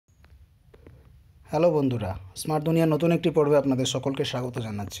Hello বন্ধুরা, smart দুনিয়ার নতুন একটি পর্বে আপনাদের সকলকে স্বাগত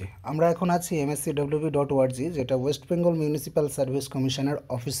জানাচ্ছি। আমরা এখন আছি mscwb.org, যেটা ওয়েস্ট বেঙ্গল মিউনিসিপ্যাল সার্ভিস কমিশনের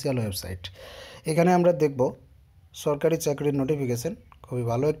অফিসিয়াল ওয়েবসাইট। এখানে আমরা দেখব সরকারি চাকরির নোটিফিকেশন। খুবই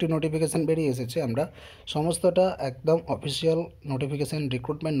ভালো একটি নোটিফিকেশান বেরিয়ে এসেছে। আমরা সমস্তটা একদম অফিসিয়াল নোটিফিকেশান,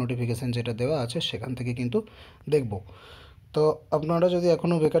 রিক্রুটমেন্ট নোটিফিকেশান যেটা দেওয়া আছে সেখান থেকে কিন্তু দেখব। তো আপনারা যদি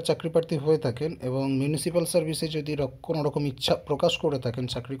এখনও বেকার চাকরি প্রার্থী হয়ে থাকেন এবং মিউনিসিপ্যাল সার্ভিসে যদি কোনো রকম ইচ্ছা প্রকাশ করে থাকেন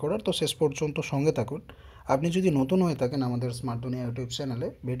চাকরি করার, তো শেষ পর্যন্ত সঙ্গে থাকুন। আপনি যদি নতুন হয়ে থাকেন আমাদের স্মার্ট দুনিয়া ইউটিউব চ্যানেলে,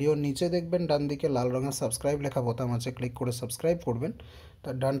 ভিডিওর নিচে দেখবেন ডান দিকে লাল রঙের সাবস্ক্রাইব লেখা বোতাম আছে, ক্লিক করে সাবস্ক্রাইব করবেন।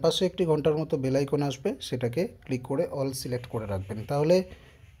 তার ডান পাশে একটি ঘন্টার মতো বেল আইকন আসবে, সেটাকে ক্লিক করে অল সিলেক্ট করে রাখবেন। তাহলে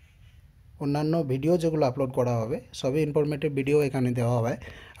অন্যান্য ভিডিও যেগুলো আপলোড করা হবে সবই ইনফরমেটিভ ভিডিও এখানে দেওয়া হয়।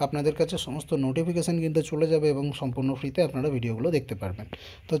 আপনাদের কাছে সমস্ত নোটিফিকেশান কিন্তু চলে যাবে এবং সম্পূর্ণ ফ্রিতে আপনারা ভিডিওগুলো দেখতে পারবেন।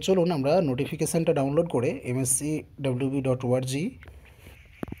 তো চলুন আমরা নোটিফিকেশানটা ডাউনলোড করে mscwb.org,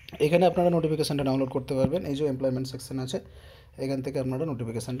 এখানে আপনারা নোটিফিকেশানটা ডাউনলোড করতে পারবেন। এই যে এমপ্লয়মেন্ট সেকশন আছে, এখান থেকে আপনারা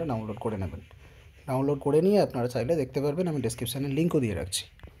নোটিফিকেশানটা ডাউনলোড করে নেবেন। ডাউনলোড করে নিয়ে আপনারা চাইলে দেখতে পারবেন, আমি ডেসক্রিপশানে লিঙ্কও দিয়ে রাখছি।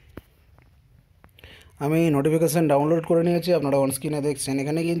 আমি নোটিফিকেশান ডাউনলোড করে নিয়েছি, আপনারা অনস্ক্রিনে দেখছেন।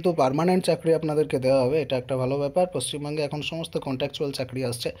 এখানে কিন্তু পার্মানেন্ট চাকরি আপনাদেরকে দেওয়া হবে, এটা একটা ভালো ব্যাপার। পশ্চিমবঙ্গে এখন সমস্ত কন্ট্রাকচুয়াল চাকরি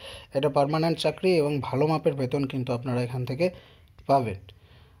আসছে, এটা পার্মানেন্ট চাকরি এবং ভালো মাপের বেতন কিন্তু আপনারা এখান থেকে পাবেন।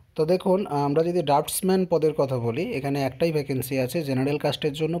 তো দেখুন, আমরা যদি ড্রাফটসম্যান পদের কথা বলি, এখানে একটাই ভ্যাকেন্সি আছে। জেনারেল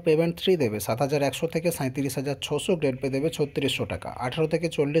কাস্টের জন্য পেমেন্ট 3 দেবে 7,100 থেকে 37,600, গ্রেড পে দেবে 3600 টাকা। 18 থেকে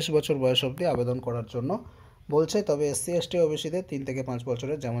 40 বছর বয়স অবধি আবেদন করার জন্য বলছে, তবে এসসি এসটি ওবিসিদের 3 থেকে 5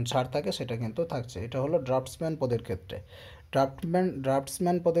 বছরের যেমন ছাড় থাকে সেটা কিন্তু থাকছে। এটা হলো ড্রাফটসম্যান পদের ক্ষেত্রে।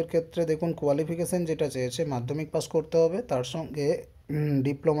 ড্রাফটসম্যান পদের ক্ষেত্রে দেখুন, কোয়ালিফিকেশান যেটা চেয়েছে মাধ্যমিক পাস করতে হবে, তার সঙ্গে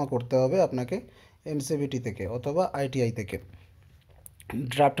ডিপ্লোমা করতে হবে আপনাকে এনসিবিটি থেকে অথবা আইটিআই থেকে।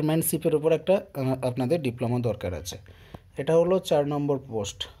 ড্রাফটম্যানশিপের উপর একটা আপনাদের ডিপ্লোমা দরকার আছে। এটা হলো 4 নম্বর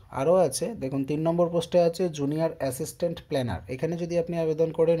পোস্ট। আরও আছে দেখুন, 3 নম্বর পোস্টে আছে জুনিয়র অ্যাসিস্ট্যান্ট প্ল্যানার। এখানে যদি আপনি আবেদন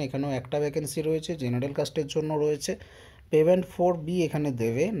করেন, এখানেও একটা ভ্যাকেন্সি রয়েছে, জেনারেল কাস্টের জন্য রয়েছে। পেমেন্ট 4B এখানে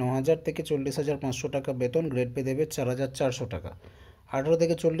দেবে 9,000 থেকে 40,500 টাকা বেতন, গ্রেড পে দেবে 4,400 টাকা। 18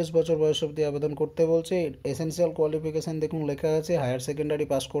 থেকে 40 বছর বয়স অবধি আবেদন করতে বলছে। এসেনশিয়াল কোয়ালিফিকেশান দেখুন লেখা আছে, হায়ার সেকেন্ডারি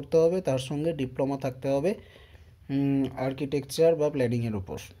পাস করতে হবে, তার সঙ্গে ডিপ্লোমা থাকতে হবে আর্কিটেকচার বা প্ল্যানিংয়ের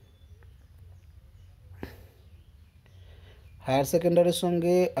উপর। হায়ার সেকেন্ডারির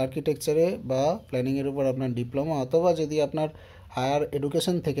সঙ্গে আর্কিটেকচারে বা প্ল্যানিংয়ের উপর আপনার ডিপ্লোমা, অথবা যদি আপনার হায়ার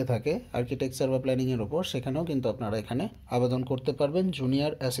এডুকেশন থেকে থাকে আর্কিটেকচার বা প্ল্যানিংয়ের উপর, সেখানেও কিন্তু আপনারা এখানে আবেদন করতে পারবেন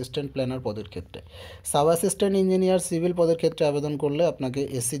জুনিয়র অ্যাসিস্ট্যান্ট প্ল্যানার পদের ক্ষেত্রে। সাব অ্যাসিস্ট্যান্ট ইঞ্জিনিয়ার সিভিল পদের ক্ষেত্রে আবেদন করলে আপনাকে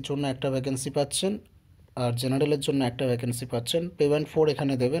এসসির জন্য একটা ভ্যাকেন্সি পাচ্ছেন, আর জেনারেলের জন্য একটা ভ্যাকেন্সি পাচ্ছেন। পেমেন্ট 4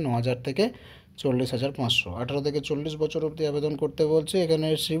 এখানে দেবে 9,000 থেকে 40,500। 18 থেকে 40 বছর অবধি আবেদন করতে বলছে। এখানে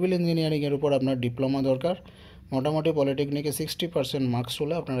সিভিল ইঞ্জিনিয়ারিংয়ের উপর আপনার ডিপ্লোমা দরকার, মোটামুটি পলিটেকনিকে 60% মার্কস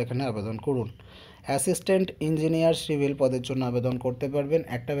হলে আপনারা এখানে আবেদন করুন। অ্যাসিস্ট্যান্ট ইঞ্জিনিয়ার সিভিল পদের জন্য আবেদন করতে পারবেন,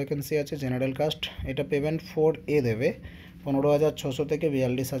 একটা ভ্যাকেন্সি আছে, জেনারেল কাস্ট। এটা পেমেন্ট 4A দেবে 15,600 থেকে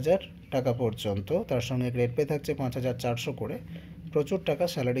 42,000 টাকা পর্যন্ত, তার সঙ্গে গ্রেড পে থাকছে 5,400 করে। প্রচুর টাকা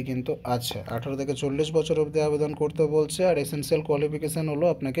স্যালারি কিন্তু আছে। 18 থেকে 40 বছর অবধি আবেদন করতে বলছে। আর এসেনশিয়াল কোয়ালিফিকেশান হলো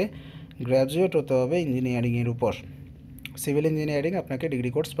আপনাকে গ্র্যাজুয়েট হতে হবে ইঞ্জিনিয়ারিংয়ের উপর। সিভিল ইঞ্জিনিয়ারিং আপনাকে ডিগ্রি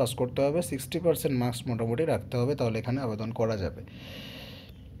কোর্স পাস করতে হবে, 60% মার্কস মোটামুটি রাখতে হবে, তাহলে এখানে আবেদন করা যাবে।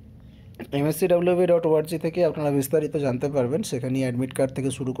 mscwb.org থেকে আপনারা বিস্তারিত জানতে পারবেন, সেখানে অ্যাডমিট কার্ড থেকে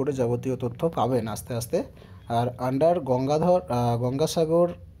শুরু করে যাবতীয় তথ্য পাবেন আস্তে আস্তে। আর under Gangasagar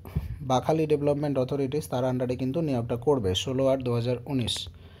Bakkhali development authorities, তার আন্ডারে কিন্তু নিয়োগটা করবে 16/8/2019।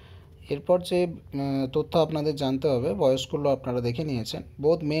 এরপর যে তথ্য আপনাদের জানতে হবে, বয়সগুলো আপনারা দেখে নিয়েছেন।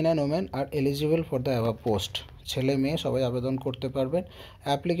 Both men and women are eligible for the above post. ছেলে মেয়ে সবাই আবেদন করতে পারবেন।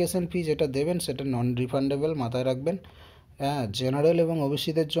 অ্যাপ্লিকেশন ফি যেটা দেবেন সেটা নন রিফান্ডেবল, মাথায় রাখবেন। হ্যাঁ, জেনারেল এবং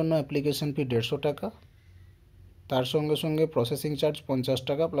ওবিসিদের জন্য অ্যাপ্লিকেশন ফি 150 টাকা, তার সঙ্গে সঙ্গে প্রসেসিং চার্জ 50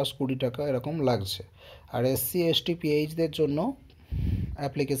 টাকা প্লাস 20 টাকা এরকম লাগছে। আর এসসি এসটি পিএইচদের জন্য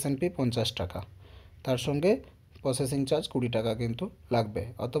অ্যাপ্লিকেশন ফি 50 টাকা, তার সঙ্গে প্রসেসিং চার্জ 20 টাকা কিন্তু লাগবে।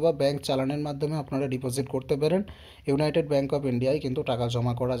 অথবা ব্যাংক চালানের মাধ্যমে আপনারা ডিপোজিট করতে পারেন। ইউনাইটেড ব্যাংক অফ ইন্ডিয়ায় কিন্তু টাকা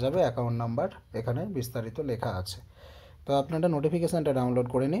জমা করা যাবে, অ্যাকাউন্ট নাম্বার এখানে বিস্তারিত লেখা আছে। তো আপনারা নোটিফিকেশানটা ডাউনলোড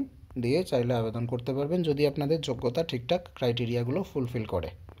করে নিন, দিয়ে চাইলে আবেদন করতে পারবেন যদি আপনাদের যোগ্যতা ঠিকঠাক ক্রাইটেরিয়াগুলো ফুলফিল করে।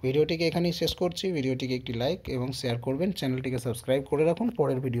 ভিডিওটিকে এখানেই শেষ করছি। ভিডিওটিকে একটি লাইক এবং শেয়ার করবেন, চ্যানেলটিকে সাবস্ক্রাইব করে রাখুন।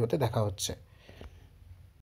 পরের ভিডিওতে দেখা হচ্ছে।